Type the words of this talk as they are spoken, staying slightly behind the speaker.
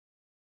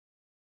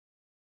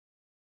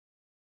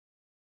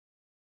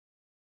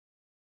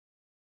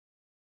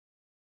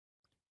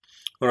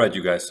Alright,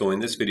 you guys, so in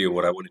this video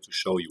what I wanted to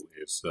show you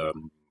is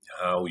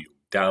how you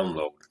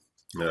download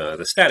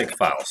the static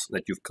files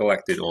that you've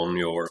collected on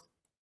your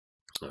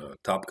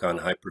Topcon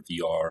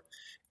Hyper-VR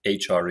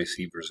HR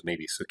receivers,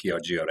 maybe Sukia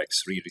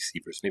GRX3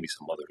 receivers, maybe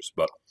some others,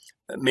 but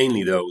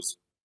mainly those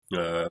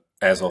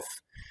as of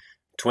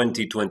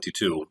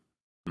 2022.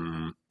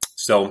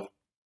 So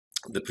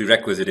the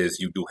prerequisite is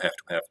you do have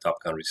to have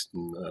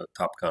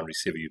Topcon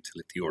receiver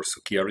utility or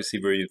Sukia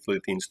receiver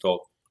utility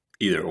installed,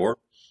 either or.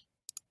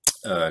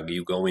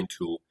 You go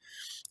into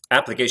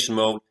application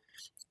mode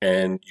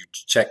and you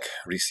check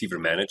receiver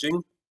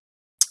managing.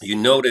 You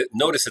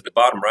notice at the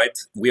bottom right,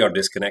 we are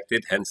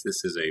disconnected, hence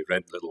this is a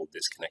red little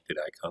disconnected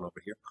icon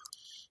over here.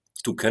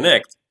 To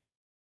connect,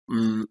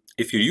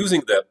 if you're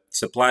using the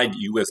supplied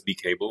USB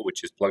cable,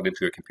 which is plugged into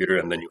your computer,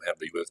 and then you have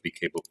the USB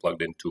cable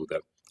plugged into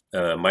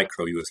the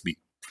micro USB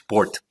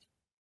port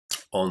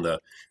on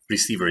the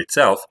receiver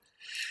itself,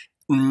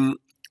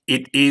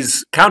 it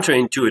is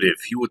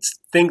counterintuitive. You would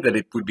think that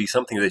it would be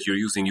something that you're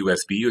using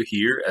USB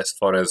here as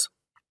far as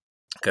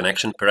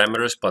connection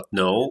parameters, but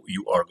no,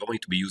 you are going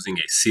to be using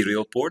a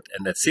serial port,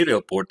 and that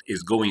serial port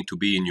is going to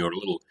be in your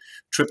little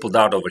triple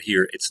dot over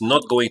here. It's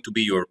not going to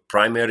be your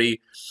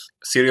primary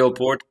serial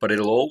port, but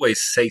it'll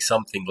always say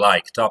something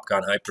like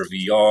Topcon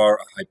Hyper-VR,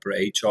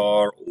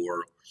 Hyper-HR,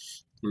 or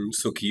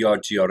Sukia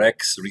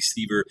GRX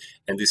receiver,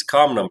 and this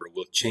COM number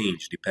will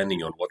change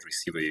depending on what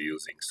receiver you're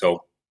using.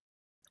 So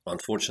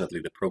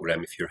unfortunately, the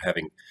program, if you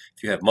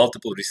have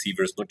multiple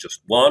receivers, not just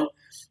one,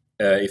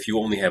 if you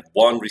only have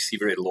one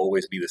receiver, it'll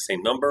always be the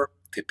same number,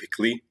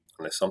 typically,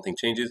 unless something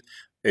changes.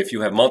 If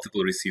you have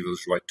multiple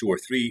receivers, right, 2 or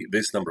 3,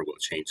 this number will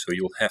change. So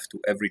you'll have to,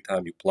 every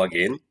time you plug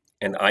in,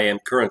 and I am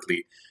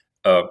currently,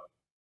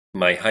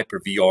 my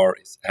Hyper-VR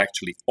is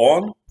actually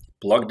on,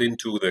 plugged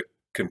into the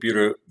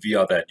computer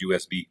via that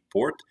USB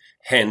port,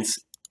 hence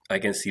I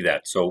can see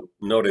that. So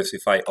notice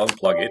if I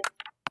unplug it,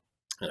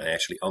 and I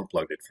actually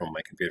unplugged it from my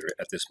computer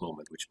at this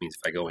moment, which means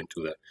if I go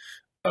into the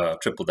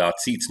triple dot,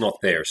 see, it's not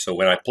there. So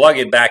when I plug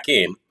it back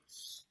in,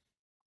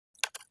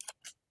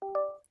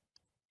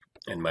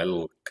 and my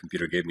little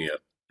computer gave me a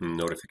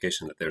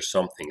notification that there's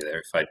something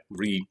there. If I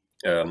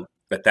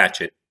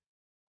attach it,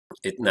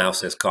 it now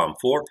says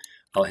COM4.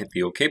 I'll hit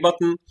the OK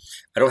button.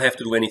 I don't have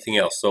to do anything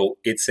else. So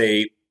it's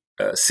a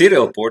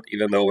serial port,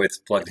 even though it's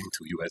plugged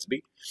into USB,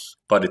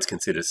 but it's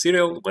considered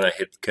serial. When I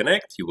hit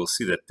connect, you will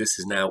see that this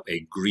is now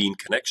a green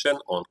connection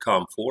on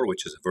COM4,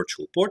 which is a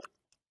virtual port.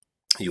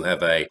 You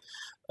have a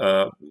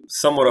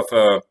somewhat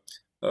of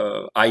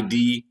a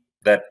ID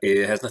that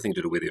it has nothing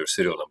to do with your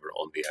serial number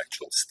on the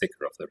actual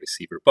sticker of the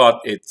receiver, but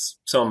it's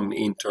some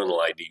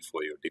internal ID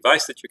for your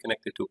device that you're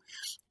connected to.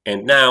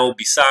 And now,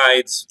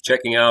 besides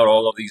checking out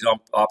all of these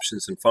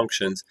options and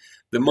functions,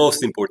 the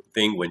most important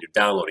thing when you're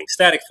downloading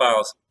static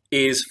files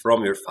is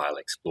from your File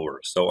Explorer.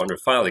 So under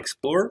File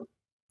Explorer,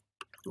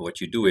 what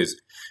you do is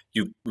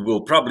you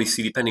will probably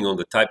see, depending on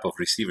the type of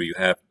receiver, you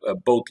have a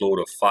boatload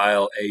of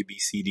file A, B,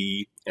 C,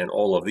 D, and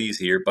all of these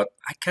here, but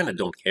I kind of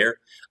don't care.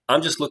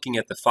 I'm just looking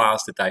at the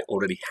files that I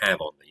already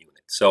have on the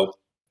unit. So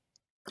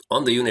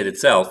on the unit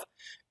itself,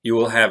 you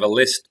will have a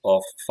list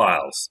of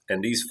files,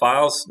 and these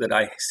files that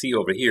I see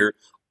over here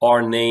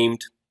are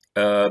named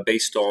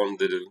based on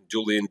the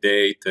Julian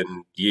date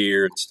and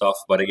year and stuff,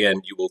 but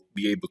again, you will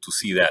be able to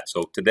see that.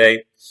 So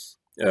today,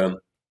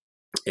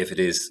 if it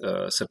is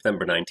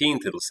September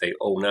 19th, it'll say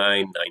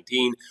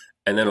 0919,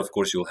 and then of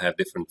course you'll have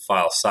different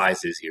file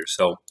sizes here.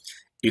 So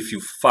if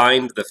you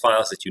find the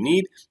files that you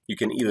need, you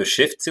can either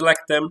shift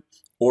select them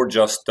or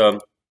just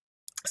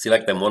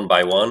select them one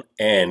by one,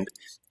 and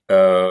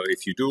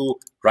if you do,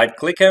 right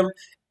click them,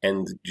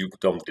 and you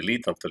don't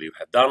delete until you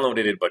have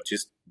downloaded it, but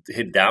just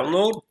hit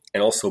download,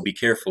 and also be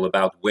careful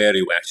about where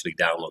you actually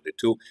download it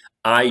to.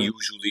 I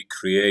usually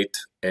create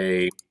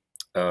a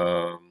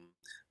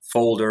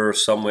folder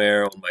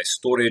somewhere on my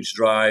storage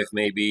drive.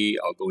 Maybe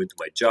I'll go into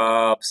my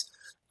jobs.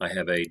 I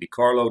have a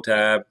DiCarlo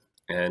tab,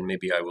 and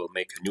maybe I will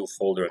make a new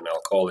folder and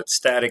I'll call it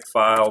static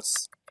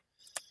files.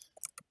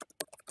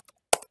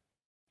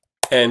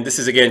 And this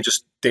is again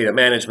just data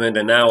management,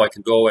 and now I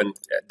can go and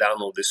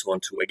download this one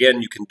too.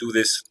 Again, you can do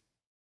this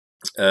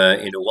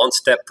in a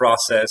one-step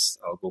process.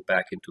 I'll go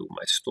back into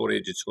my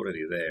storage, it's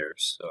already there,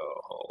 so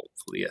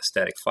hopefully a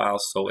static file,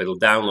 so it'll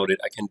download it.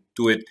 I can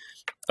do it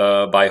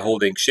by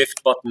holding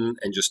shift button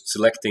and just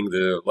selecting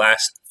the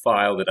last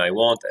file that I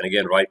want, and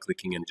again right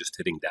clicking and just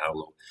hitting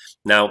download.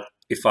 Now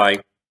if I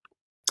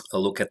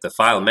look at the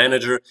file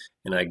manager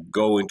and I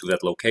go into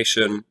that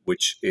location,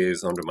 which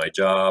is under my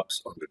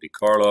jobs, under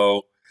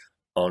DiCarlo,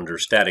 under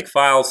static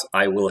files,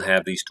 I will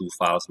have these two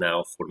files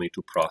now for me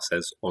to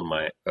process on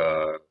my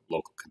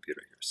local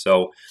computer here.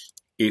 So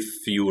if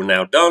you're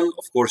now done,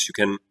 of course you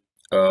can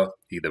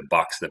either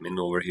box them in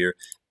over here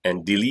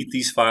and delete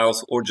these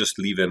files, or just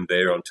leave them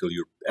there until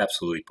you're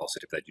absolutely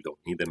positive that you don't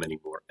need them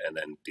anymore, and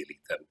then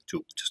delete them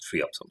to just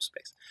free up some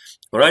space.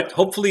 All right,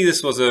 hopefully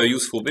this was a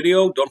useful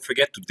video. Don't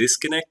forget to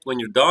disconnect when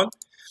you're done,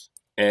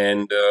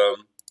 and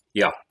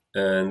yeah,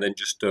 and then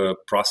just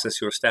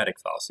process your static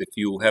files. If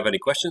you have any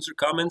questions or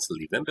comments,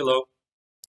 leave them below.